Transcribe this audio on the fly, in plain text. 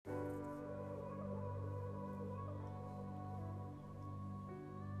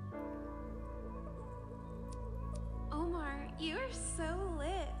You are so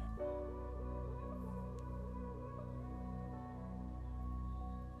lit.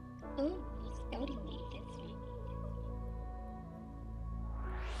 Oh, totally. That's me.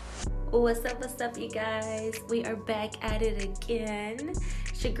 What's up, you guys? We are back at it again.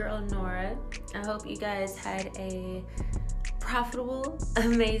 It's your girl, Nora. I hope you guys had a profitable,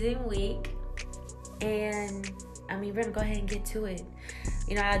 amazing week. And we're gonna go ahead and get to it.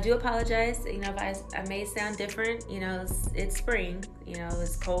 I do apologize. If I may sound different. It's spring.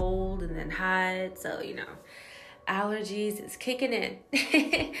 It's cold and then hot. So, allergies is kicking in.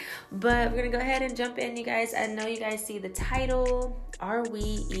 But we're gonna go ahead and jump in, you guys. I know you guys see the title. Are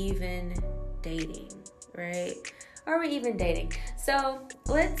we even dating? Right? Are we even dating? So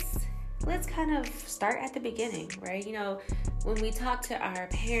let's kind of start at the beginning, right? When we talk to our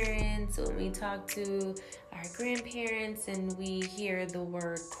parents, when we talk to our grandparents, and we hear the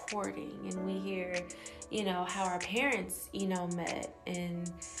word courting, and we hear, how our parents, met,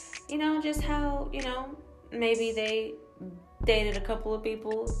 and, just how, maybe they dated a couple of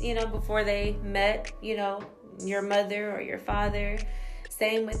people, before they met, your mother or your father.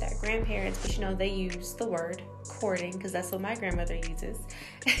 Same with our grandparents, but they use the word courting because that's what my grandmother uses.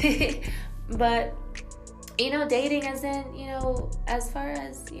 But dating as in, as far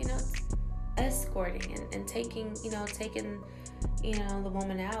as, escorting and taking the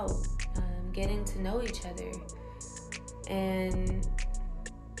woman out, getting to know each other and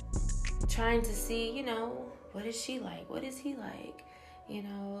trying to see, what is she like? What is he like?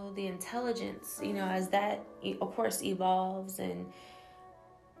 The intelligence, as that, of course, evolves, and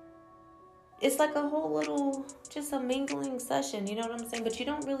it's like a whole little, just a mingling session, you know what I'm saying? But you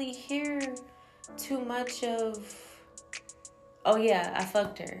don't really hear too much of, oh yeah, I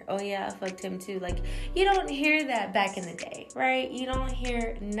fucked her. Oh yeah, I fucked him too. Like, you don't hear that back in the day, right? You don't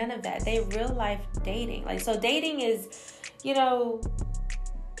hear none of that. They real life dating. Like, so dating is,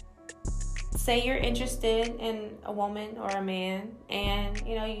 say you're interested in a woman or a man, and,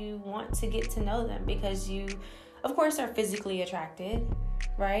 you want to get to know them because you, of course, are physically attracted,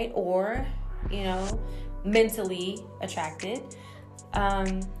 right? Or, mentally attracted.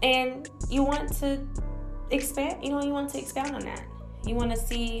 And you want to expand, you want to expound on that. You want to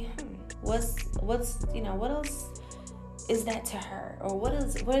see what's what else is that to her, or what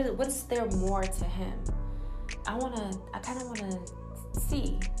is there more to him. I kind of want to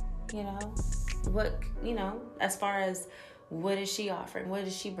see, what, as far as what is she offering, what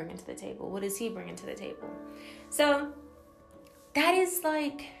is she bringing to the table, what is he bringing to the table. So that is,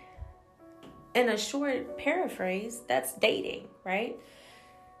 like, in a short paraphrase, that's dating, right?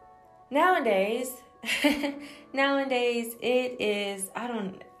 Nowadays it is, I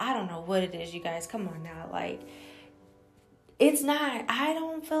don't know what it is, you guys. Come on now. Like, I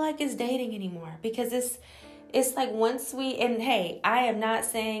don't feel like it's dating anymore, because it's like, once we, and hey, I am not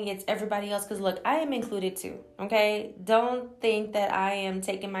saying it's everybody else, because look, I am included too, okay? Don't think that I am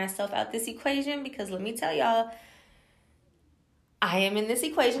taking myself out this equation, because let me tell y'all, I am in this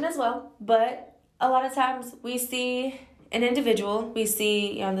equation as well. But a lot of times we see an individual, we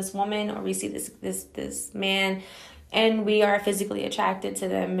see, this woman, or we see this man, and we are physically attracted to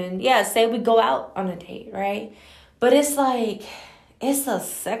them. And yeah, say we go out on a date, right? But it's like, it's a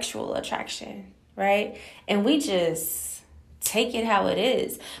sexual attraction, right? And we just take it how it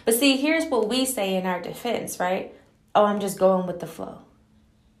is. But see, here's what we say in our defense, right? Oh, I'm just going with the flow.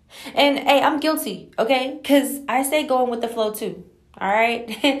 And hey, I'm guilty, okay? Because I say going with the flow too, all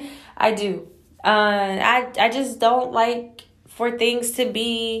right? I do. I just don't like for things to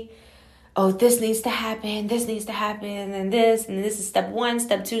be, oh, this needs to happen, and this is step 1,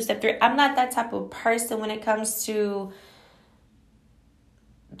 step 2, step 3. I'm not that type of person when it comes to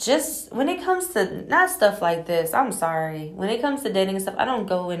not stuff like this. I'm sorry. When it comes to dating and stuff, I don't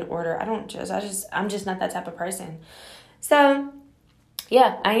go in order. I'm just not that type of person. So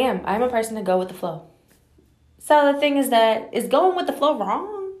yeah, I'm a person to go with the flow. So the thing is going with the flow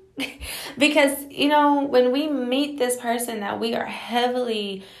wrong? Because, when we meet this person that we are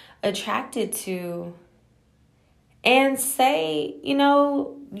heavily attracted to, and say,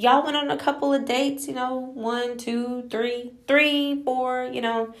 y'all went on a couple of dates, 1, 2, 3, 4,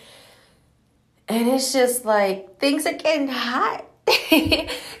 and it's just like, things are getting hot.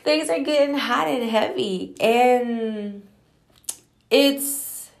 Things are getting hot and heavy. And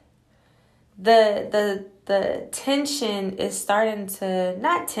it's the tension is starting to,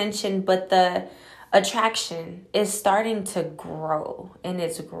 not tension, but the attraction is starting to grow, and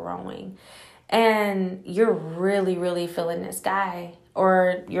it's growing. And you're really, really feeling this guy,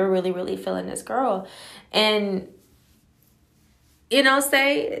 or you're really, really feeling this girl. And,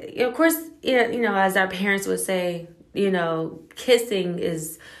 say, of course, as our parents would say, kissing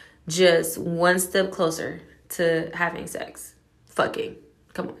is just one step closer to having sex. Fucking.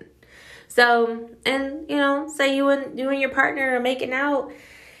 Come on. So, and, say you and your partner are making out.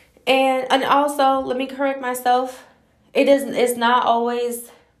 And also, let me correct myself. It's not always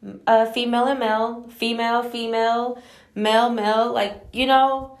female and male, female, male. Like,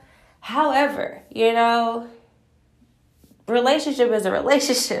 however, relationship is a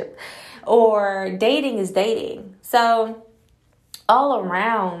relationship, or dating is dating. So all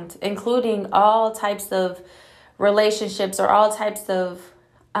around, including all types of relationships or all types of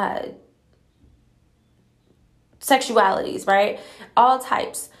sexualities, right? All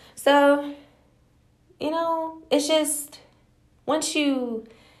types. So, it's just, once you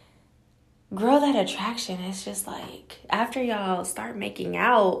grow that attraction, it's just like, after y'all start making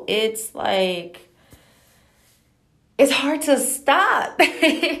out, it's like, it's hard to stop.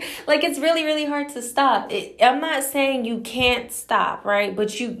 Like, it's really, really hard to stop. I'm not saying you can't stop, right?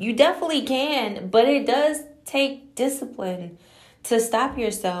 But you definitely can. But it does take discipline to stop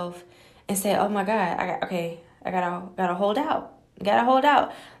yourself and say, oh my God, I gotta hold out.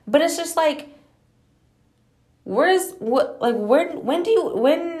 But it's just like,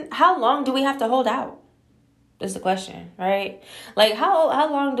 how long do we have to hold out? Is the question, right? Like,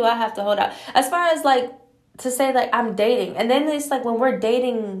 how long do I have to hold out? As far as like, to say like I'm dating, and then it's like when we're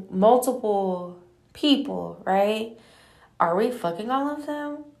dating multiple people, right? Are we fucking all of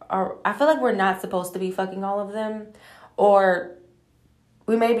them? Or I feel like we're not supposed to be fucking all of them, or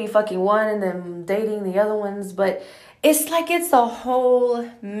we may be fucking one and then dating the other ones, but it's like it's a whole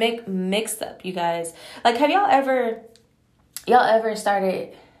mixed up, you guys. Like, have y'all ever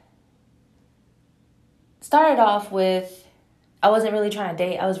started off with, I wasn't really trying to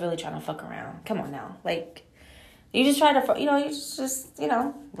date, I was really trying to fuck around. Come on now. Like, you just try to, you just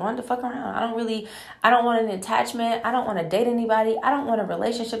wanted to fuck around. I don't want an attachment. I don't want to date anybody. I don't want a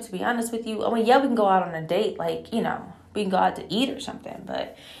relationship, to be honest with you. I mean, yeah, we can go out on a date, like, we can go out to eat or something,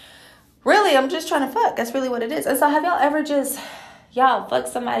 but really, I'm just trying to fuck. That's really what it is. And so have y'all ever y'all fuck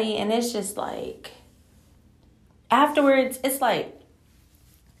somebody and it's just like, afterwards, it's like,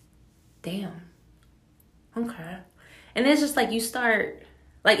 damn, okay. And it's just like, you start,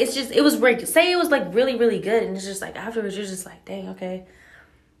 like, it was great. Say it was like really, really good. And it's just like, afterwards, you're just like, dang, okay.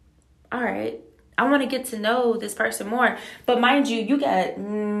 All right. I want to get to know this person more. But mind you, you got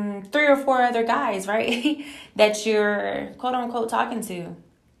 3 or 4 other guys, right? that you're quote unquote talking to.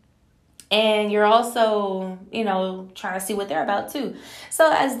 And you're also, trying to see what they're about too.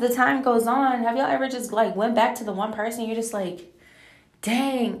 So as the time goes on, have y'all ever just like went back to the one person? You're just like,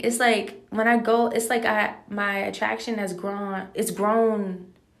 dang, it's like when I go, it's like my attraction has grown. It's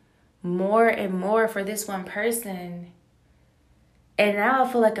grown more and more for this one person. And now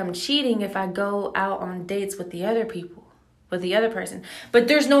I feel like I'm cheating if I go out on dates with the other people, with the other person. But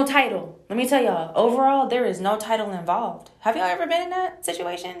there's no title. Let me tell y'all, overall, there is no title involved. Have y'all ever been in that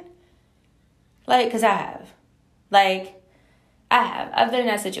situation? Like, because I have. Like, I've been in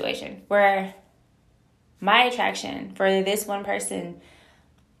that situation where my attraction for this one person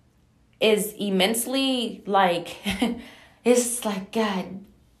is immensely, like, it's like, God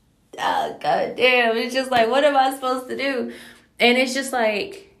damn. It's just like, what am I supposed to do? And it's just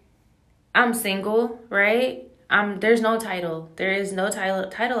like, I'm single, right? There's no title. There is no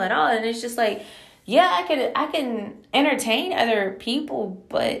title at all. And it's just like, yeah, I can entertain other people,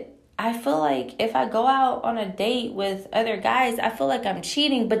 but I feel like if I go out on a date with other guys, I feel like I'm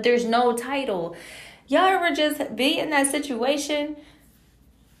cheating, but there's no title. Y'all ever just be in that situation?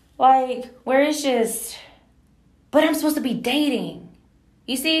 Like, where it's just, but I'm supposed to be dating.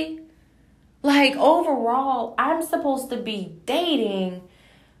 You see? Like, overall, I'm supposed to be dating,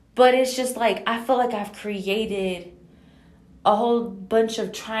 but it's just like, I feel like I've created a whole bunch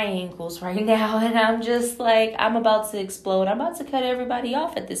of triangles right now, and I'm just like, I'm about to explode. I'm about to cut everybody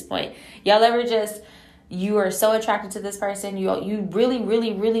off at this point. Y'all ever just, you are so attracted to this person, you really,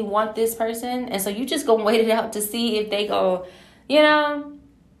 really, really want this person, and so you just gonna wait it out to see if they go,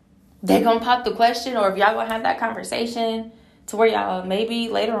 they gonna pop the question, or if y'all gonna have that conversation to where y'all maybe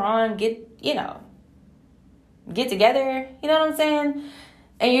later on get together, you know what I'm saying?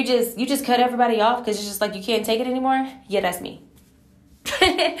 And you just cut everybody off because it's just like you can't take it anymore. Yeah, that's me.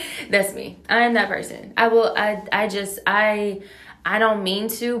 That's me. I am that person. I don't mean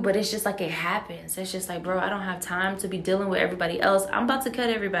to, but it's just like it happens. It's just like, bro, I don't have time to be dealing with everybody else. I'm about to cut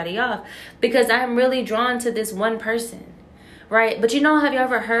everybody off because I'm really drawn to this one person, right? But have you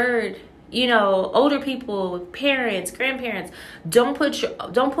ever heard, older people, parents, grandparents, don't put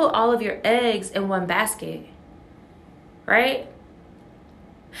all of your eggs in one basket, right?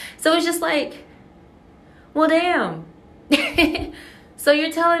 So it's just like, Well, damn. So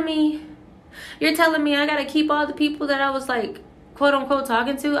you're telling me I gotta keep all the people that I was like, quote unquote,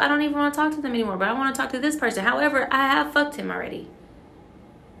 talking to? I don't even want to talk to them anymore, but I want to talk to this person. However, I have fucked him already.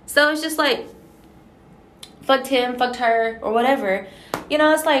 So it's just like, fucked him, fucked her, or whatever. You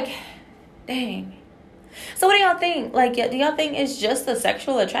know, it's like, dang. So what do y'all think? Like, do y'all think it's just the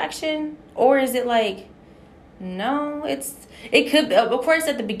sexual attraction? Or is it like, no, it could be, of course,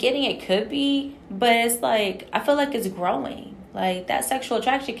 at the beginning it could be, but it's like, I feel like it's growing. Like, that sexual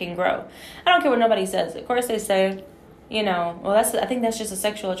attraction can grow. I don't care what nobody says. Of course they say, you know, well, I think that's just a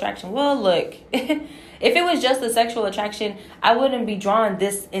sexual attraction. Well, look, if it was just a sexual attraction, I wouldn't be drawn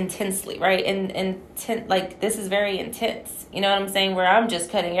this intensely, right? And like, this is very intense. You know what I'm saying? Where I'm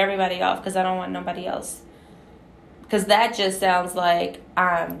just cutting everybody off because I don't want nobody else. Because that just sounds like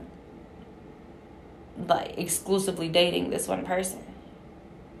I'm like exclusively dating this one person.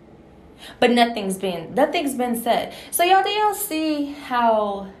 But nothing's been said. So do y'all see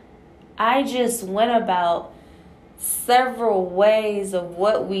how I just went about several ways of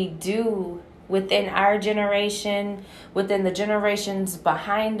what we do within our generation, within the generations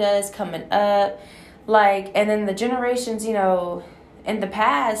behind us coming up, like, and then the generations, you know, in the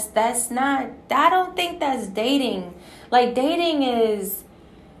past, I don't think that's dating. Like, dating is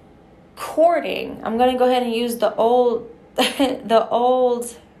courting. I'm going to go ahead and use the old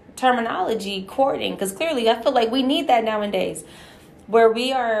terminology, courting, because clearly I feel like we need that nowadays, where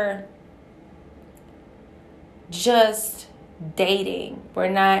we are just dating. We're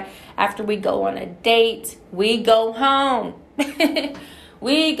not, after we go on a date, we go home.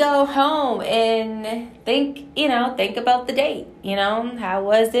 We go home and think about the date. You know, how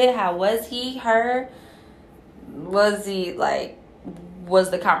was it? How was he, her? Was he like, was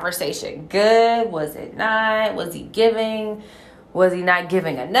the conversation good? Was it not? Was he giving? Was he not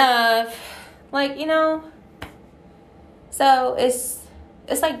giving enough? Like, you know. So it's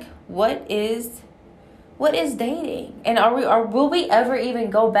like, what is dating? And will we ever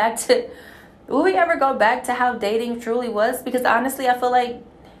go back to how dating truly was? Because honestly, I feel like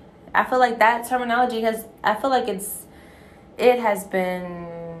that terminology it has been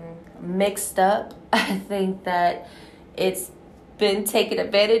mixed up. I think that it's been taken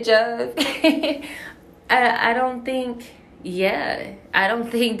advantage of. I don't think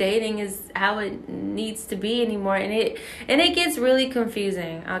dating is how it needs to be anymore, and it gets really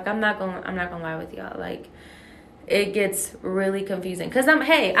confusing. Like, I'm not gonna lie with y'all. Like, it gets really confusing because I'm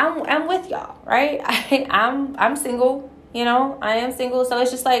with y'all, right? I'm single, you know. I am single, so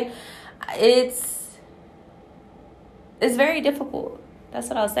it's just like it's very difficult. That's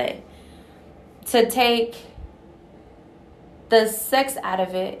what I'll say. To take the sex out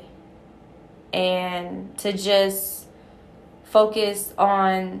of it and to just focus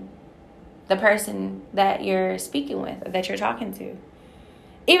on the person that you're speaking with or that you're talking to.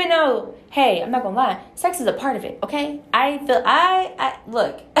 Even though, hey, I'm not gonna lie, sex is a part of it, okay? I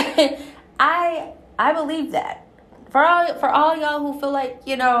look, I believe that. For all y'all who feel like,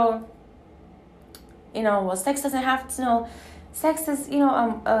 well, sex doesn't have to, sex is,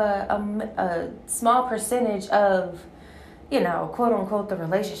 a small percentage of, quote unquote, the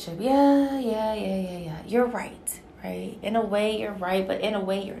relationship. Yeah. You're right? In a way, you're right, but in a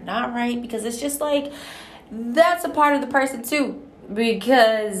way, you're not right, because it's just like, that's a part of the person too.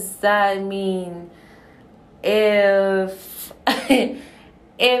 Because, I mean, if we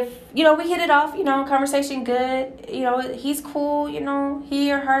hit it off, conversation good, he's cool,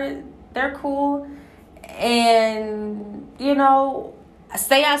 he or her, they're cool. And,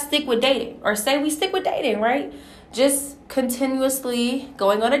 say I stick with dating, or say we stick with dating, right? Just continuously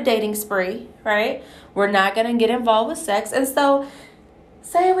going on a dating spree, right? We're not going to get involved with sex. And so,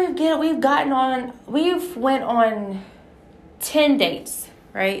 say we've went on 10 dates,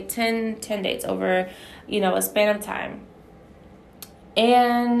 right? 10 dates over, a span of time.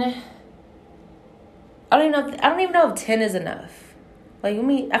 And I don't even know if 10 is enough. Like,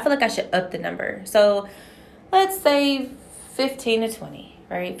 I feel like I should up the number. So let's say 15 to 20,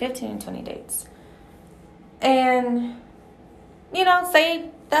 right? 15 to 20 dates. And, say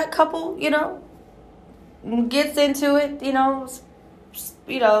that couple, gets into it,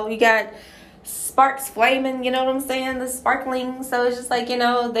 you got sparks flaming, you know what I'm saying? The sparkling. So it's just like, they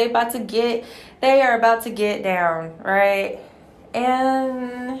are about to get down, right?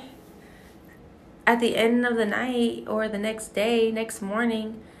 And at the end of the night or the next day, next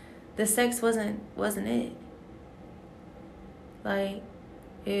morning, the sex wasn't it. Like,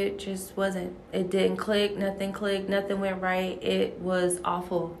 it just wasn't. It didn't click, nothing went right. It was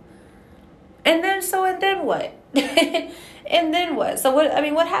awful. And then what? And then what? So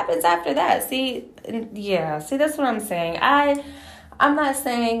what happens after that? See, yeah, see, that's what I'm saying. I'm not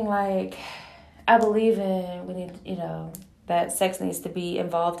saying like I believe in we need, that sex needs to be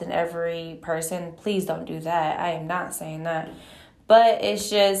involved in every person. Please don't do that. I am not saying that. But it's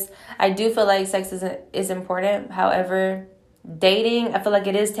just, I do feel like sex is important. However, dating, I feel like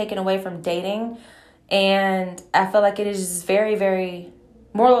it is taken away from dating. And I feel like it is very, very,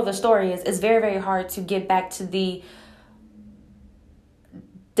 moral of the story is it's very, very hard to get back to the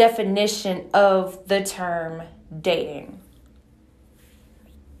definition of the term dating.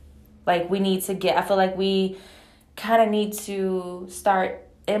 Like I feel like we kind of need to start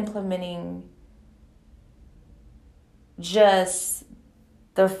implementing just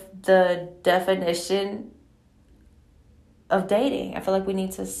the definition of dating. I feel like we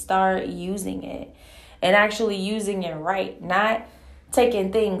need to start using it and actually using it right, not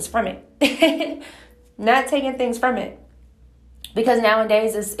taking things from it. Not taking things from it. Because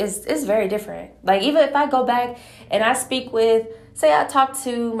nowadays it's very different. Like, even if I go back and I speak with, say I talk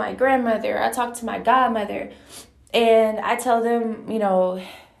to my grandmother, I talk to my godmother, and I tell them,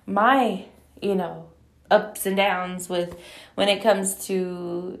 my, ups and downs when it comes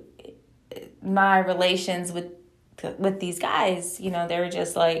to my relations with these guys, they were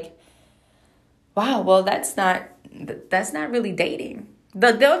just like, wow, well, that's not really dating.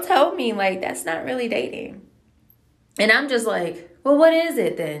 They'll tell me, like, that's not really dating. And I'm just like, well, what is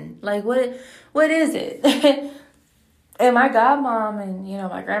it then? Like, what is it? And my godmom and,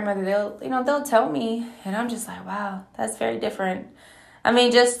 my grandmother, they'll tell me, and I'm just like, wow, that's very different. I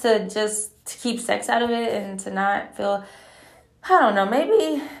mean, just to keep sex out of it and to not feel, I don't know,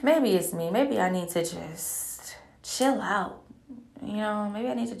 maybe it's me. Maybe I need to just chill out. Maybe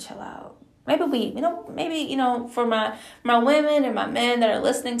I need to chill out. Maybe for my women and my men that are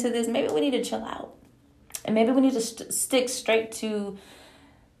listening to this, maybe we need to chill out. And maybe we need to stick straight to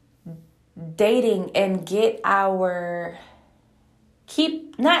dating and get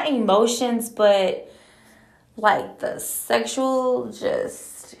keep not emotions, but like the sexual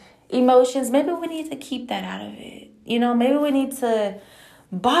just emotions. Maybe we need to keep that out of it. Maybe we need to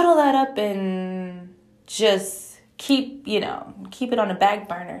bottle that up and just keep it on the back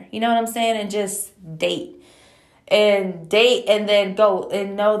burner. You know what I'm saying? And just date and then go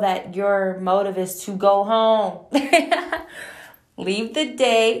and know that your motive is to go home. Leave the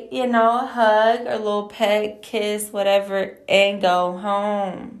date, a hug or a little pet, kiss, whatever, and go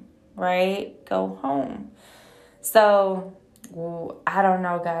home, right? Go home. So, I don't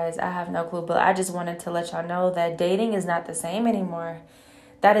know, guys. I have no clue, but I just wanted to let y'all know that dating is not the same anymore.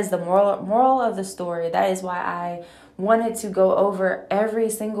 That is the moral of the story. That is why I wanted to go over every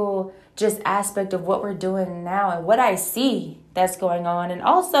single just aspect of what we're doing now and what I see that's going on, and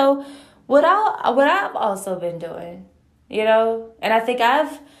also what I've also been doing, and I think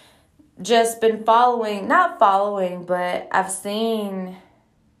I've just been not following, but I've seen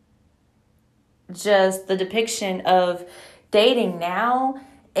just the depiction of dating now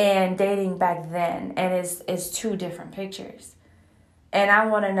and dating back then, and it's two different pictures. And I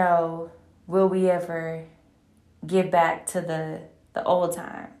want to know, will we ever get back to the old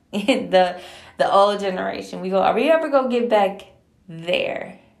time, the old generation? Are we ever going to get back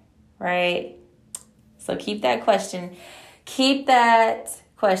there, right? So keep that question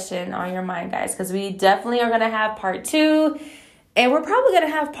on your mind, guys, because we definitely are going to have part 2, and we're probably going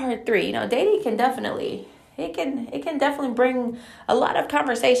to have part 3. Dating can definitely, it can definitely bring a lot of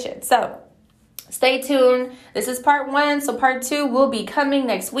conversation. So stay tuned. This is part 1. So part 2 will be coming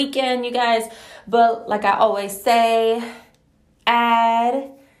next weekend, you guys. But like I always say,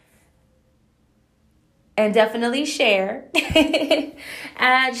 add and definitely share.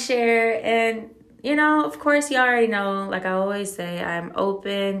 Add, share, and of course, you already know, like I always say, I'm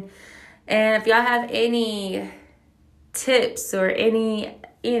open. And if y'all have any tips or any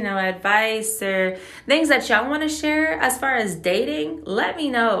advice or things that y'all want to share as far as dating, let me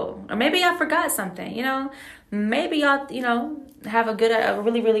know. Or maybe I forgot something, maybe y'all, have a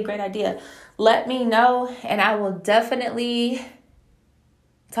really, really great idea. Let me know, and I will definitely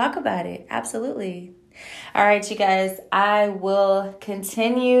talk about it. Absolutely. All right, you guys, I will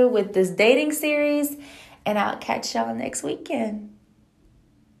continue with this dating series, and I'll catch y'all next weekend.